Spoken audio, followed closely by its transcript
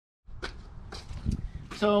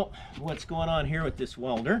So what's going on here with this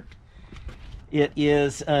welder? It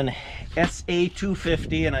is an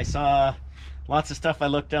SA250, and I saw lots of stuff I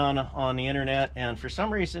looked on the internet, and for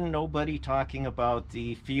some reason nobody talking about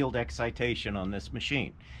the field excitation on this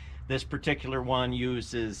machine. This particular one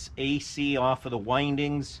uses AC off of the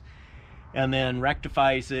windings and then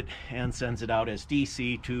rectifies it and sends it out as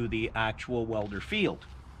DC to the actual welder field.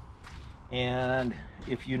 And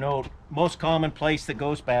if you note, most common place that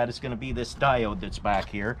goes bad is going to be this diode that's back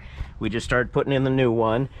here. We just started putting in the new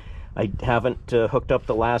one. I haven't hooked up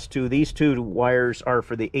the last two. These two wires are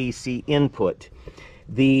for the AC input.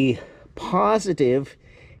 The positive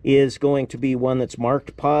is going to be one that's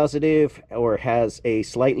marked positive or has a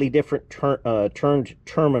slightly different turned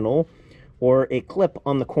terminal or a clip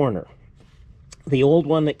on the corner. The old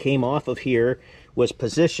one that came off of here was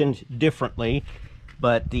positioned differently,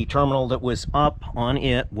 but the terminal that was up on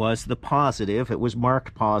it was the positive. It was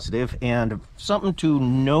marked positive. And something to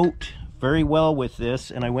note very well with this,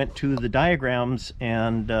 and I went to the diagrams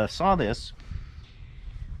and saw this,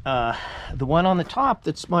 the one on the top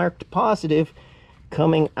that's marked positive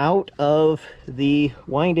coming out of the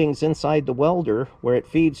windings inside the welder where it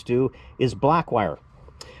feeds to is black wire.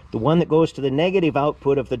 The one that goes to the negative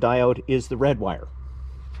output of the diode is the red wire.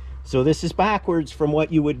 So this is backwards from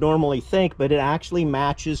what you would normally think, but it actually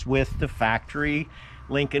matches with the factory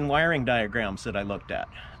Lincoln wiring diagrams that I looked at.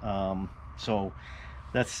 So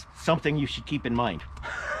that's something you should keep in mind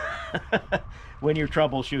when you're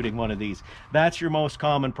troubleshooting one of these. That's your most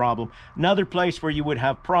common problem. Another place where you would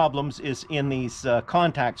have problems is in these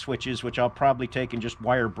contact switches, which I'll probably take and just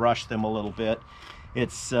wire brush them a little bit.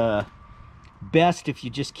 It's best if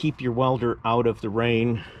you just keep your welder out of the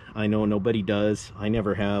rain. I know nobody does. I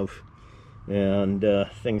never have. And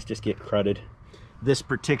things just get crudted. This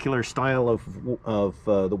particular style of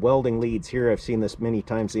the welding leads here, I've seen this many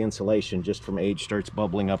times. The insulation just from age starts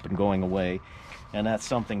bubbling up and going away. And that's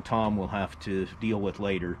something Tom will have to deal with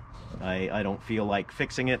later. I don't feel like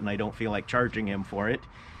fixing it, and I don't feel like charging him for it,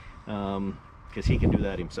 because he can do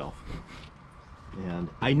that himself. And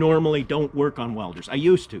I normally don't work on welders. I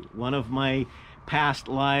used to. One of my past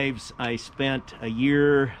lives, I spent a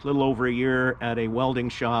little over a year at a welding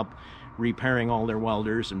shop repairing all their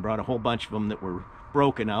welders, and brought a whole bunch of them that were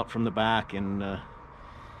broken out from the back and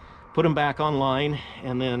put them back online.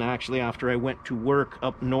 And then actually after I went to work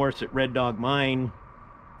up north at Red Dog Mine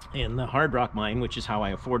in the Hard Rock Mine, which is how I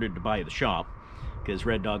afforded to buy the shop, because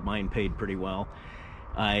Red Dog Mine paid pretty well,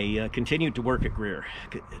 I continued to work at Greer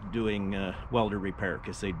doing welder repair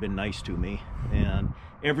because they'd been nice to me. And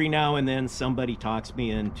every now and then somebody talks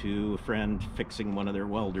me into a friend fixing one of their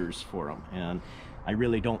welders for them, and I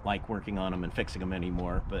really don't like working on them and fixing them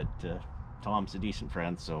anymore, but Tom's a decent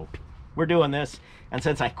friend, so we're doing this. And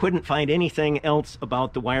since I couldn't find anything else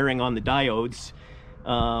about the wiring on the diodes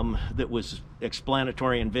that was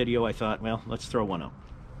explanatory in video, I thought, well, let's throw one up.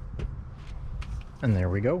 And there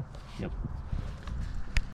we go. Yep.